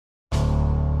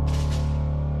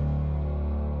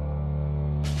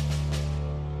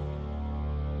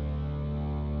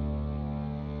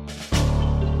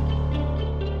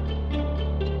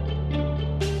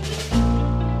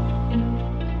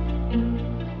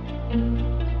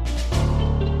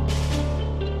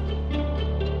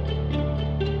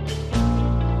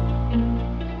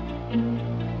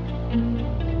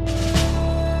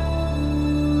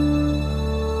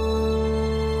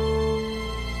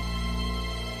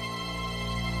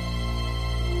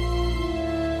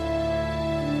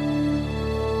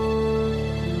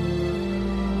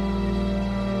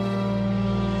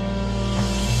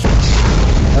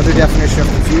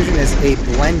confusion as a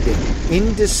blending,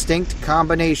 indistinct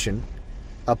combination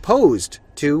opposed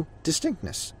to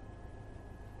distinctness.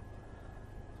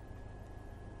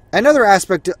 Another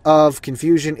aspect of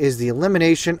confusion is the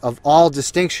elimination of all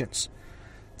distinctions.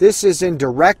 This is in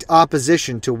direct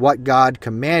opposition to what God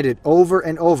commanded over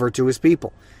and over to his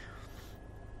people.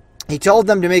 He told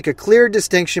them to make a clear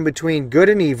distinction between good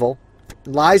and evil,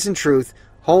 lies and truth,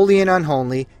 holy and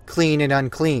unholy, clean and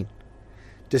unclean.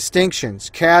 Distinctions,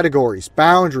 categories,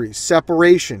 boundaries,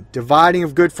 separation, dividing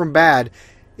of good from bad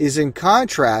is in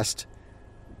contrast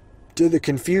to the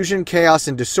confusion, chaos,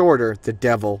 and disorder the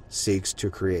devil seeks to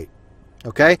create.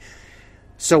 Okay?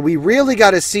 So we really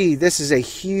got to see this is a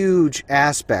huge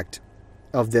aspect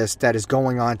of this that is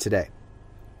going on today.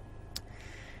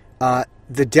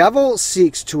 The devil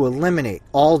seeks to eliminate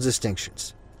all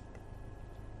distinctions.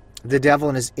 The devil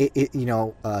and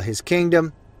his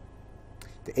kingdom,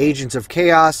 the agents of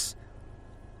chaos,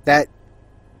 that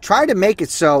try to make it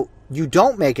so you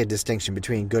don't make a distinction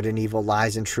between good and evil,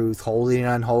 lies and truth, holy and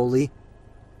unholy.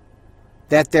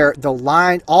 That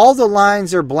all the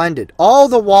lines are blended, all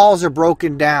the walls are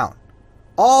broken down,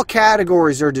 all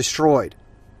categories are destroyed.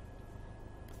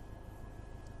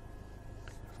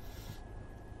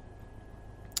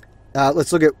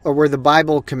 Let's look at where the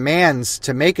Bible commands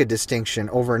to make a distinction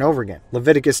over and over again.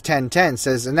 Leviticus 10:10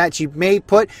 says, "And that you may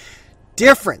put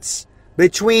difference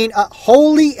between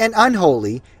holy and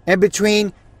unholy, and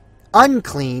between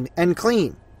unclean and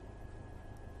clean."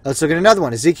 Let's look at another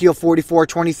one. Ezekiel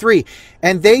 44:23.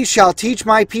 "And they shall teach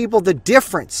my people the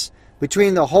difference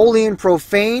between the holy and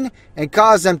profane, and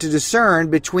cause them to discern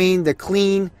between the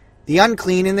clean, the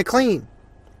unclean, and the clean."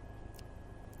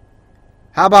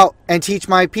 How about, "and teach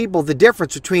my people the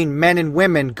difference between men and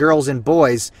women, girls and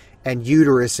boys, and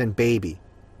uterus and baby"?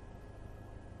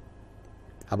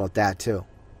 How about that too?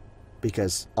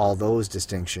 Because all those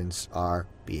distinctions are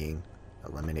being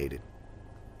eliminated.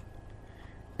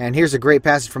 And here's a great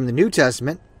passage from the New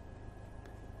Testament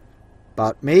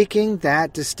about making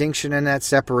that distinction and that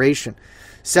separation.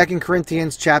 2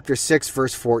 Corinthians chapter 6,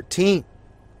 verse 14.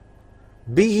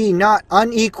 "Be ye not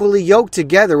unequally yoked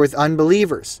together with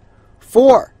unbelievers.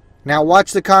 For," now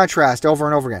watch the contrast over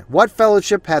and over again, "what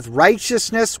fellowship hath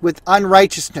righteousness with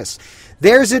unrighteousness?"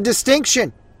 There's a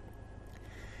distinction.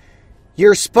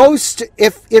 You're supposed to,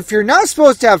 if you're not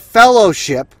supposed to have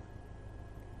fellowship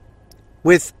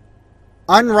with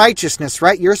unrighteousness,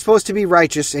 right? You're supposed to be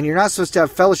righteous, and you're not supposed to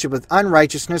have fellowship with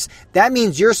unrighteousness. That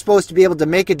means you're supposed to be able to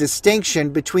make a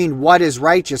distinction between what is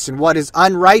righteous and what is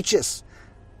unrighteous.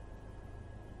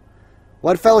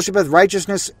 What fellowship hath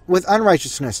righteousness with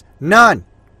unrighteousness? None.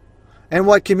 And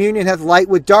what communion hath light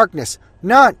with darkness?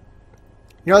 None.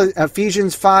 You know,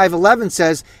 Ephesians 5:11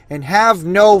 says, "And have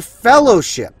no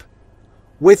fellowship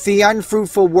with the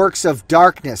unfruitful works of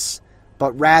darkness,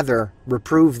 but rather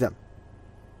reprove them."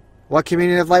 What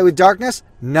communion hath light with darkness?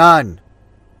 None.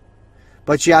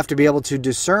 But you have to be able to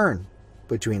discern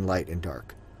between light and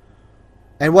dark.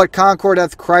 "And what concord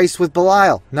hath Christ with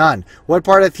Belial? None. What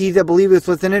part hath he that believeth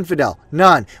with an infidel?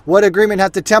 None. What agreement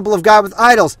hath the temple of God with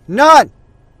idols? None."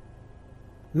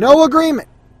 No agreement.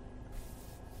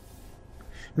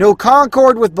 No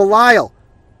concord with Belial.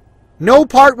 No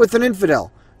part with an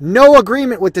infidel. No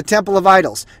agreement with the temple of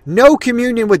idols. No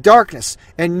communion with darkness.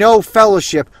 And no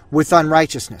fellowship with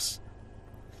unrighteousness.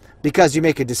 Because you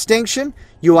make a distinction,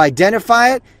 you identify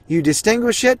it, you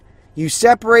distinguish it, you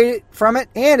separate it from it,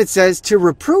 and it says to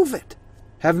reprove it.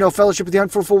 "Have no fellowship with the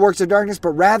unfruitful works of darkness,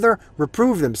 but rather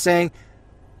reprove them," saying,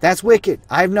 that's wicked.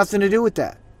 I have nothing to do with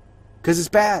that. Because it's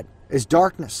bad. It's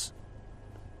darkness.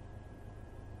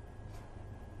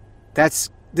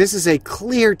 This is a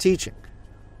clear teaching.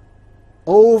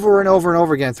 Over and over and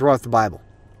over again throughout the Bible.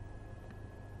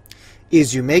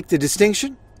 Is you make the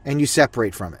distinction and you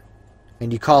separate from it.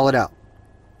 And you call it out.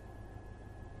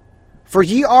 "For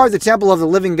ye are the temple of the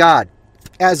living God.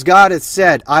 As God hath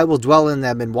said, I will dwell in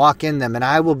them and walk in them, and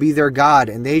I will be their God,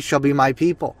 and they shall be my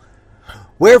people.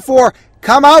 Wherefore,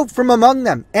 come out from among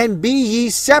them, and be ye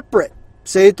separate,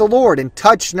 saith the Lord, and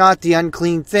touch not the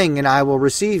unclean thing, and I will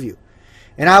receive you.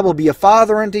 And I will be a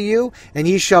father unto you, and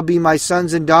ye shall be my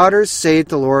sons and daughters, saith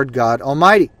the Lord God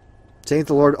Almighty." Saith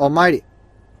the Lord Almighty.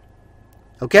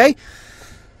 Okay?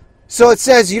 So it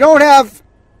says you don't have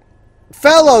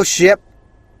fellowship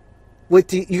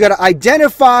with you got to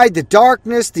identify the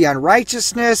darkness, the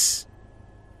unrighteousness,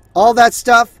 all that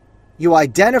stuff. You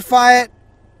identify it.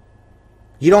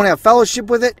 You don't have fellowship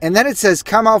with it. And then it says,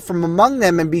 come out from among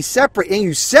them and be separate. And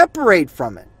you separate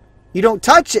from it. You don't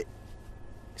touch it.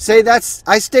 Say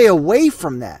I stay away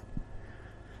from that.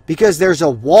 Because there's a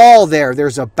wall there.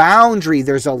 There's a boundary.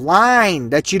 There's a line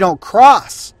that you don't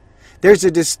cross. There's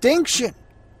a distinction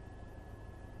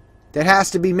that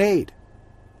has to be made.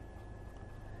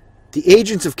 The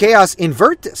agents of chaos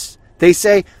invert this. They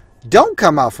say, don't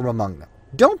come out from among them.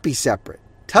 Don't be separate.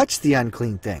 Touch the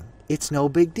unclean thing. It's no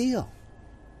big deal.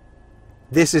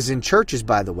 This is in churches,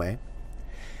 by the way.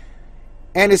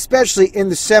 And especially in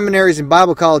the seminaries and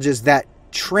Bible colleges that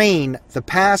train the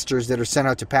pastors that are sent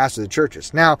out to pastor the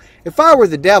churches. Now, if I were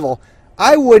the devil,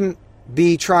 I wouldn't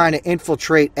be trying to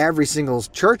infiltrate every single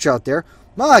church out there.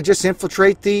 Well, I'd just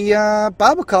infiltrate the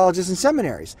Bible colleges and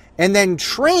seminaries. And then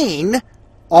train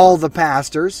all the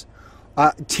pastors,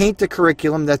 taint the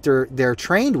curriculum that they're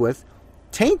trained with,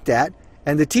 taint that,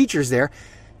 and the teachers there,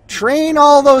 train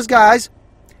all those guys,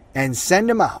 and send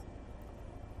them out.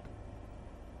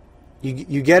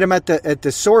 You get them at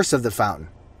the source of the fountain,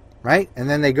 right? And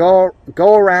then they go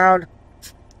around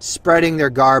spreading their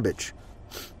garbage.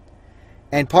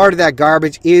 And part of that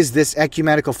garbage is this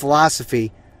ecumenical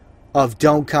philosophy of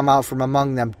don't come out from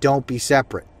among them, don't be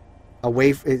separate.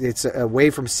 It's away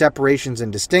from separations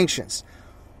and distinctions.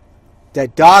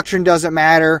 That doctrine doesn't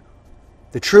matter,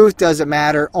 the truth doesn't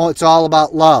matter. It's all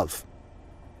about love.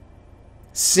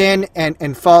 Sin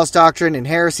and false doctrine and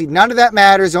heresy, none of that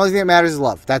matters. The only thing that matters is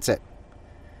love. That's it.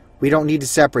 We don't need to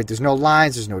separate. There's no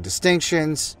lines. There's no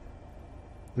distinctions.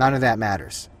 None of that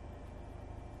matters.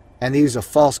 And they use a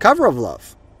false cover of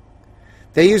love.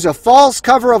 They use a false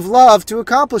cover of love to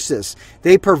accomplish this.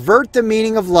 They pervert the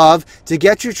meaning of love to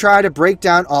get you to try to break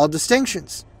down all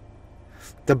distinctions.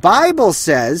 The Bible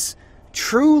says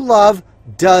true love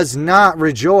does not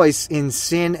rejoice in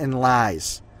sin and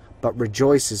lies, but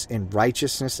rejoices in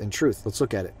righteousness and truth. Let's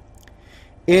look at it.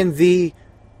 In the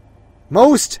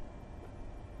most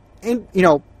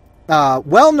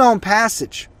well-known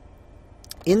passage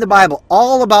in the Bible,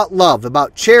 all about love,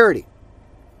 about charity,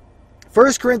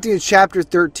 1 Corinthians chapter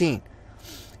 13,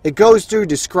 it goes through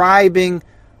describing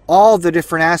all the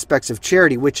different aspects of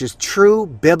charity, which is true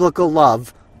biblical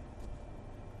love.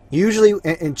 Usually,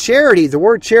 in charity, the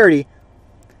word charity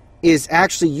is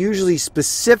actually usually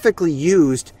specifically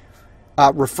used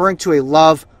referring to a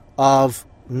love of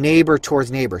neighbor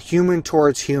towards neighbor, human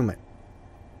towards human.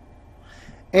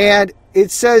 And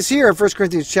it says here in 1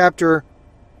 Corinthians chapter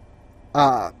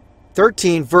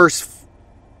 13, verse,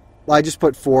 well, I just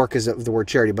put 4 because of the word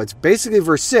charity, but it's basically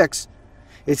verse 6.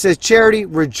 It says, charity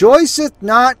rejoiceth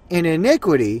not in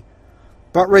iniquity,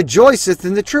 but rejoiceth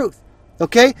in the truth.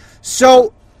 Okay?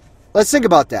 So, let's think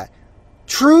about that.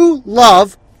 True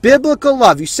love, biblical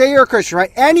love. You say you're a Christian,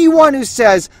 right? Anyone who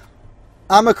says,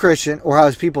 I'm a Christian, or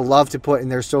as people love to put in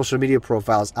their social media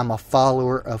profiles, I'm a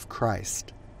follower of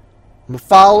Christ. I'm a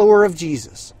follower of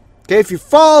Jesus. Okay, if you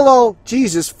follow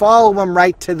Jesus, follow him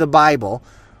right to the Bible,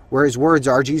 where his words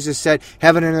are. Jesus said,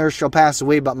 heaven and earth shall pass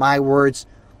away, but my words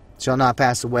shall not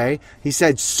pass away. He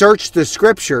said, search the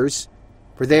scriptures,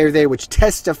 for they are they which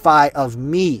testify of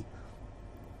me.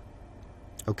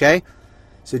 Okay?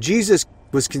 So Jesus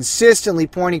was consistently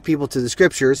pointing people to the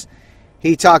scriptures.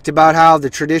 He talked about how the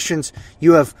traditions,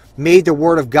 you have made the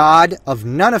word of God of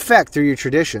none effect through your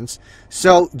traditions.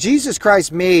 So Jesus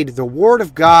Christ made the word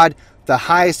of God the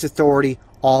highest authority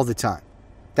all the time.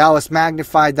 Thou hast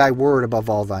magnified thy word above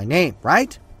all thy name,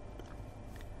 right?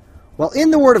 Well,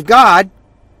 in the word of God,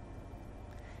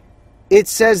 it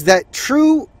says that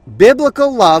true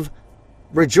biblical love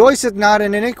rejoiceth not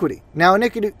in iniquity. Now,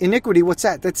 iniquity, what's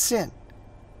that? That's sin.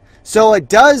 So it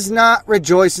does not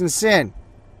rejoice in sin.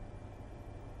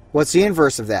 What's the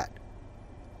inverse of that?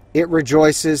 It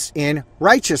rejoices in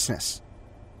righteousness.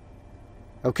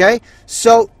 Okay?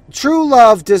 So true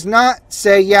love does not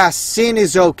say, yeah, sin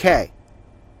is okay.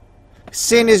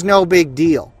 Sin is no big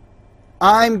deal.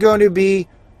 I'm going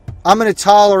to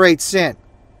tolerate sin.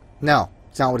 No,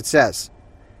 it's not what it says.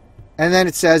 And then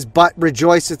it says, but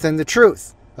rejoiceth in the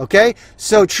truth. Okay?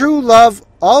 So true love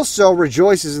also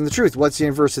rejoices in the truth. What's the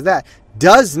inverse of that?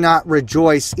 Does not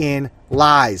rejoice in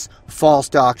lies, false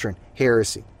doctrine,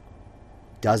 heresy.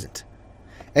 Doesn't.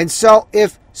 And so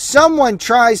if someone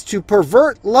tries to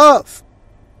pervert love,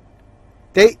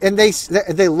 they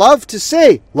love to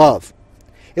say love.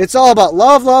 It's all about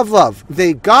love, love, love.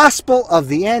 The gospel of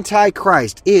the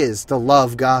Antichrist is the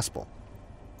love gospel.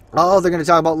 Oh, they're going to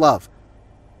talk about love.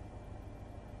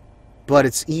 But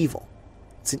it's evil.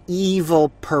 It's an evil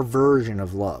perversion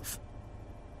of love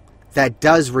that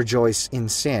does rejoice in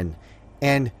sin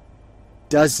and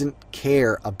doesn't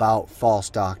care about false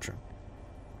doctrine.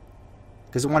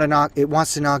 Because it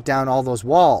wants to knock down all those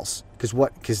walls.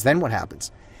 Because then what happens?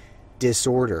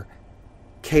 Disorder,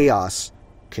 chaos,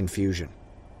 confusion.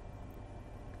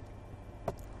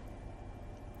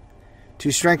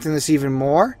 To strengthen this even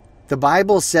more, the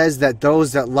Bible says that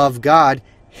those that love God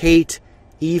hate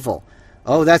evil.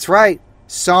 Oh, that's right.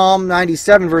 Psalm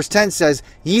 97 verse 10 says,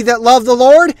 ye that love the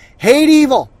Lord, hate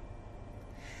evil.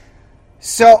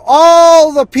 So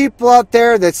all the people out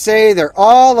there that say they're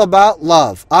all about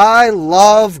love, I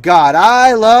love God,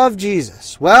 I love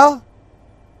Jesus. Well,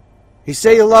 you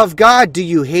say you love God, do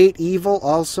you hate evil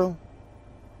also?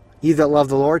 Ye that love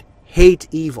the Lord, hate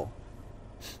evil.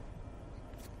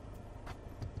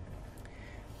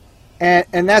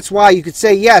 And that's why you could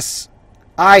say, yes,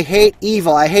 I hate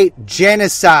evil. I hate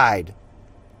genocide.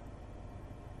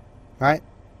 Right?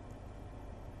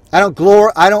 I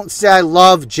don't say I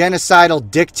love genocidal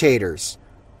dictators.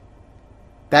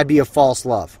 That'd be a false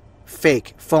love.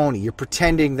 Fake, phony. You're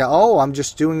pretending that, oh, I'm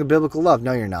just doing a biblical love.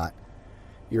 No, you're not.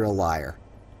 You're a liar.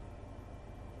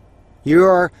 You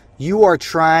are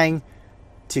trying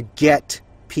to get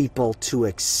people to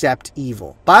accept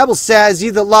evil. Bible says,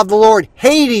 ye that love the Lord,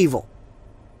 hate evil.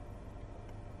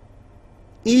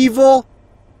 Evil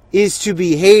is to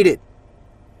be hated.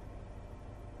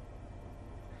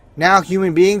 Now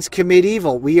human beings commit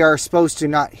evil. We are supposed to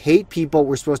not hate people.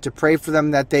 We're supposed to pray for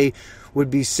them that they would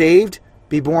be saved,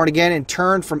 be born again, and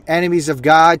turn from enemies of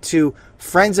God to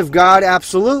friends of God.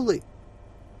 Absolutely.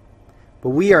 But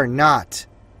we are not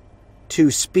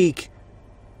to speak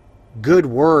good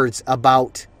words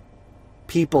about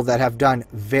people that have done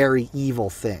very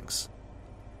evil things.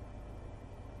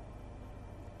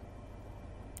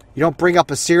 You don't bring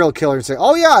up a serial killer and say,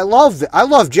 oh yeah, I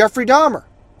love Jeffrey Dahmer.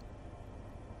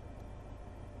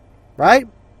 Right?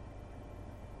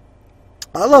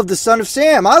 I love the Son of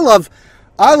Sam. I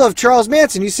love Charles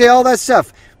Manson. You say all that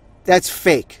stuff. That's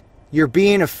fake. You're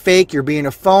being a fake. You're being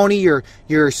a phony.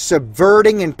 You're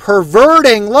subverting and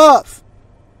perverting love.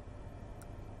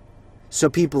 So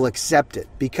people accept it.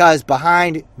 Because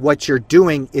behind what you're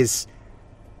doing is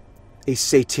a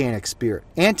satanic spirit.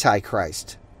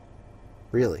 Antichrist.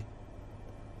 Really.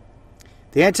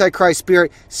 The Antichrist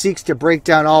spirit seeks to break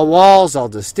down all walls, all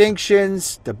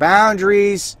distinctions, the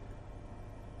boundaries,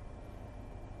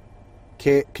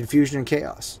 confusion and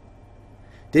chaos.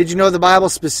 Did you know the Bible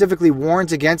specifically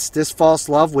warns against this false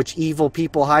love which evil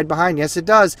people hide behind? Yes, it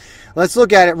does. Let's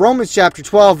look at it. Romans chapter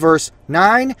 12, verse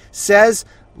 9 says,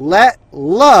 let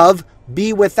love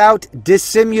be without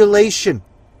dissimulation.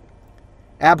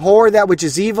 Abhor that which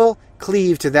is evil,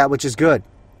 cleave to that which is good.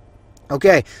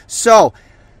 Okay, so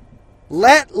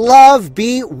let love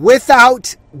be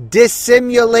without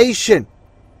dissimulation.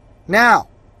 Now,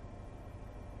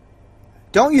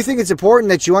 don't you think it's important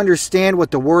that you understand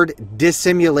what the word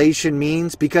dissimulation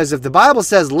means? Because if the Bible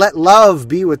says let love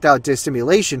be without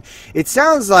dissimulation, it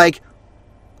sounds like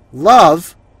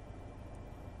love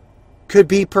could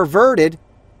be perverted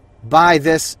by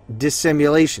this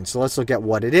dissimulation. So let's look at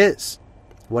what it is.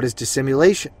 What is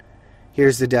dissimulation?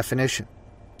 Here's the definition.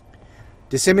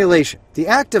 Dissimulation, the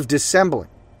act of dissembling,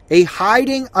 a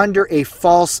hiding under a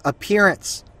false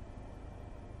appearance,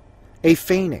 a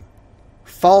feigning,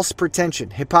 false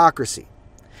pretension, hypocrisy.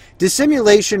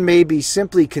 Dissimulation may be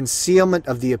simply concealment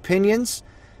of the opinions,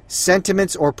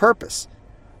 sentiments, or purpose,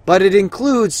 but it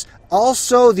includes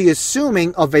also the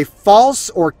assuming of a false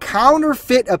or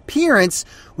counterfeit appearance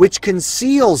which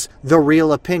conceals the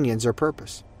real opinions or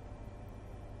purpose.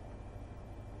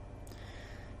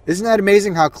 Isn't that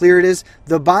amazing how clear it is?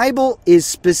 The Bible is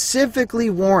specifically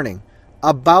warning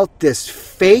about this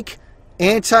fake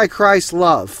Antichrist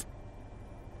love.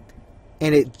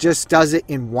 And it just does it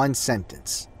in one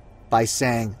sentence by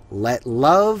saying, let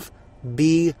love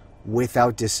be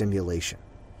without dissimulation.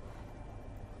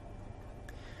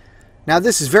 Now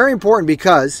this is very important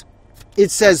because it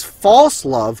says false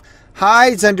love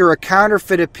hides under a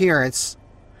counterfeit appearance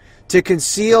to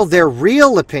conceal their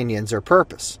real opinions or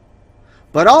purpose.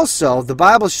 But also, the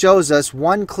Bible shows us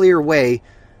one clear way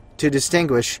to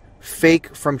distinguish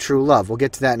fake from true love. We'll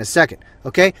get to that in a second.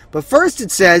 Okay? But first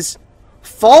it says,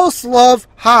 false love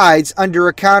hides under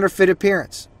a counterfeit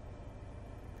appearance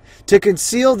to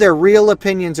conceal their real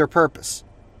opinions or purpose.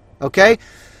 Okay?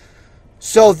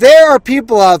 So there are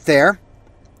people out there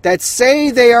that say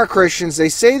they are Christians. They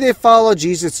say they follow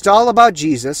Jesus. It's all about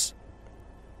Jesus.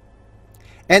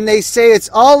 And they say it's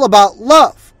all about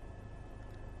love.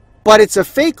 But it's a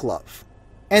fake love.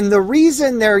 And the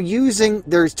reason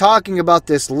they're talking about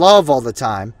this love all the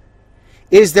time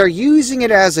is they're using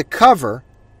it as a cover,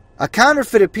 a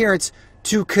counterfeit appearance,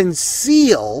 to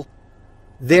conceal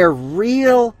their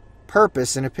real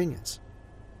purpose and opinions.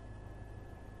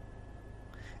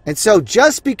 And so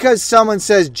just because someone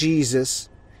says Jesus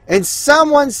and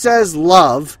someone says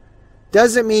love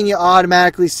doesn't mean you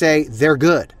automatically say they're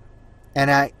good. And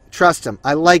I trust them.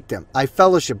 I like them. I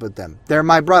fellowship with them. They're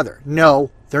my brother.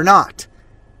 No, they're not.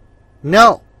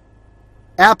 No,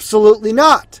 absolutely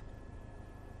not.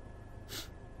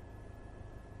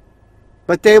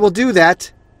 But they will do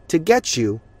that to get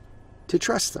you to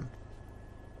trust them.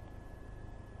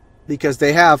 Because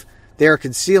they are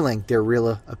concealing their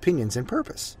real opinions and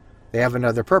purpose. They have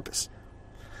another purpose.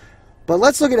 But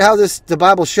let's look at how the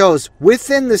Bible shows,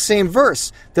 within the same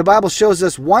verse, the Bible shows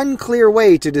us one clear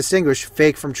way to distinguish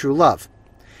fake from true love.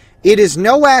 It is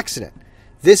no accident.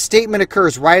 This statement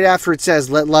occurs right after it says,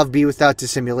 let love be without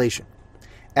dissimulation.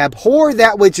 Abhor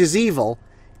that which is evil,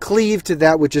 cleave to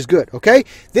that which is good. Okay?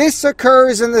 This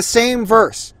occurs in the same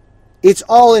verse. It's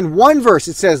all in one verse.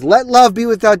 It says, let love be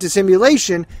without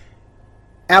dissimulation,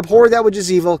 abhor that which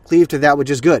is evil, cleave to that which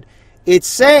is good. It's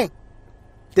saying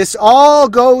this all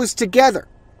goes together.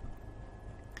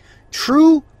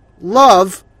 True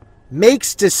love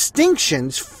makes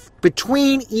distinctions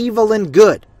between evil and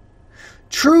good.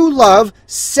 True love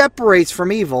separates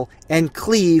from evil and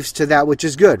cleaves to that which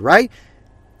is good, right?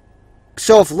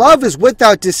 So if love is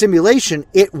without dissimulation,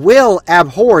 it will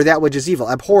abhor that which is evil.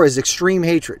 Abhor is extreme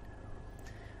hatred.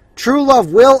 True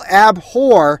love will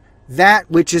abhor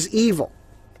that which is evil.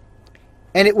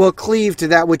 And it will cleave to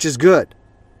that which is good.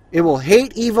 It will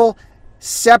hate evil,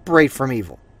 separate from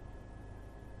evil.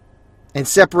 And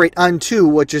separate unto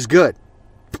which is good.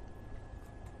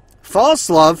 False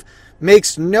love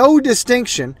makes no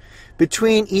distinction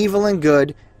between evil and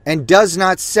good and does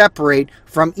not separate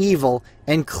from evil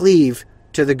and cleave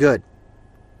to the good.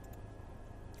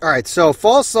 Alright, so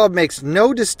false love makes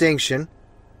no distinction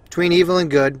between evil and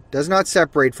good, does not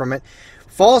separate from it.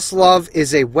 False love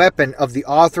is a weapon of the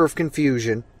author of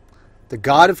confusion, the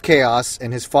god of chaos,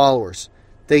 and his followers.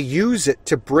 They use it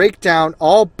to break down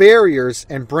all barriers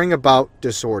and bring about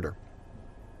disorder.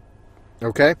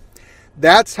 Okay?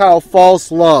 That's how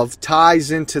false love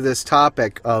ties into this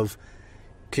topic of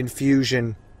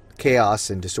confusion, chaos,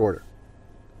 and disorder.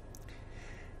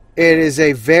 It is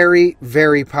a very,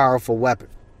 very powerful weapon.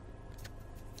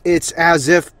 It's as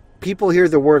if people hear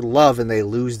the word love and they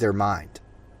lose their mind.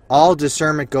 All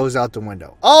discernment goes out the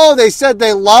window. Oh, they said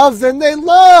they love, then they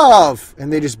love.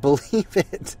 And they just believe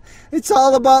it. It's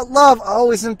all about love.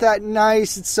 Oh, isn't that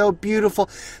nice? It's so beautiful.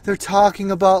 They're talking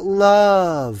about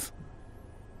love.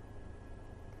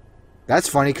 That's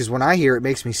funny because when I hear it, it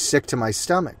makes me sick to my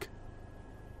stomach.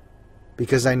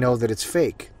 Because I know that it's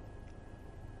fake.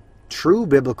 True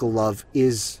biblical love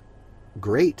is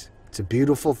great. It's a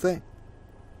beautiful thing.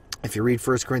 If you read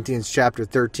 1 Corinthians chapter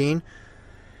 13,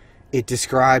 it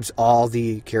describes all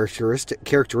the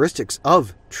characteristics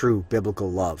of true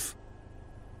biblical love.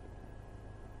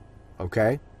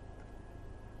 Okay?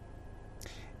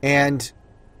 And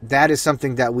that is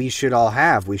something that we should all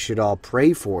have. We should all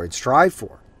pray for and strive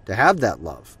for, to have that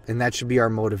love. And that should be our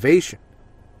motivation.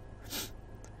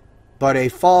 But a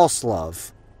false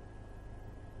love,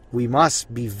 we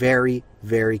must be very,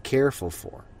 very careful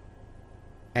for.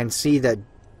 And see that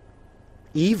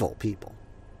evil people,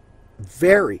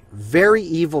 very, very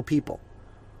evil people,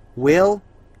 will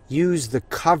use the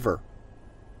cover,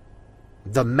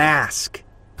 the mask,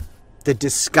 the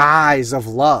disguise of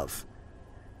love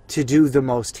to do the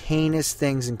most heinous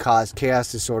things and cause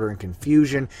chaos, disorder, and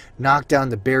confusion, knock down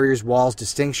the barriers, walls,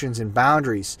 distinctions, and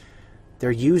boundaries.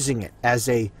 They're using it as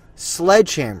a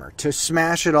sledgehammer to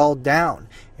smash it all down.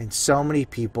 And so many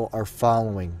people are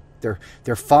following.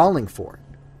 They're falling for it.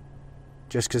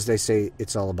 Just because they say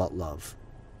it's all about love.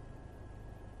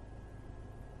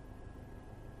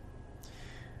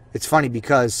 It's funny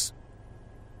because,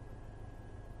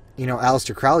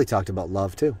 Aleister Crowley talked about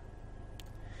love too.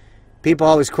 People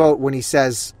always quote when he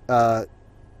says,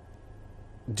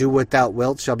 do what thou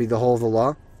wilt shall be the whole of the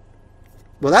law.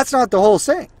 Well, that's not the whole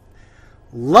saying.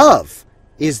 Love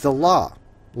is the law.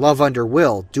 Love under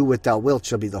will, do what thou wilt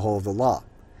shall be the whole of the law.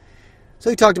 So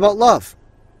he talked about love.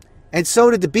 And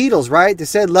so did the Beatles, right? They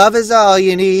said, love is all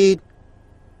you need.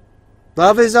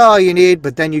 Love is all you need.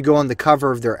 But then you go on the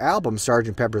cover of their album,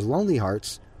 Sgt. Pepper's Lonely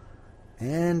Hearts,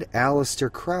 and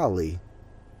Aleister Crowley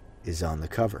is on the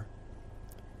cover.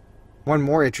 One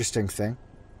more interesting thing.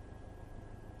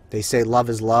 They say love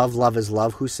is love, love is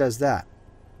love. Who says that?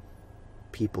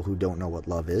 People who don't know what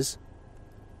love is.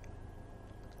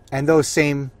 And those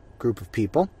same group of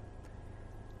people,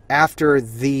 after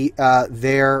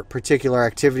their particular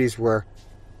activities were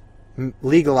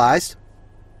legalized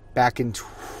back in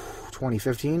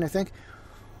 2015, I think,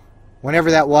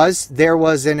 whenever that was, there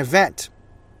was an event.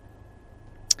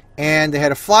 And they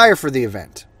had a flyer for the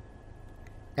event.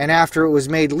 And after it was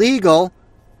made legal,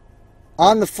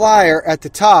 on the flyer at the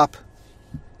top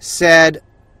said,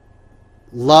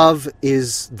 love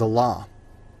is the law.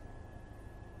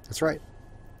 That's right.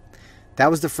 That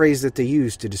was the phrase that they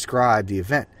used to describe the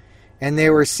event. And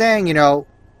they were saying,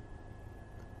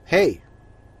 hey,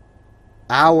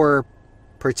 our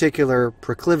particular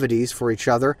proclivities for each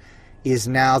other is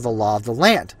now the law of the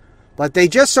land. But they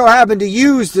just so happened to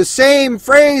use the same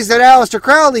phrase that Aleister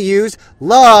Crowley used,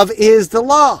 love is the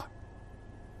law.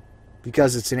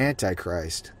 Because it's an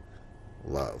antichrist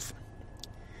love.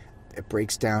 It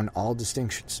breaks down all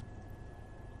distinctions.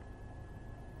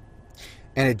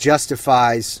 And it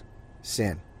justifies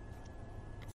sin.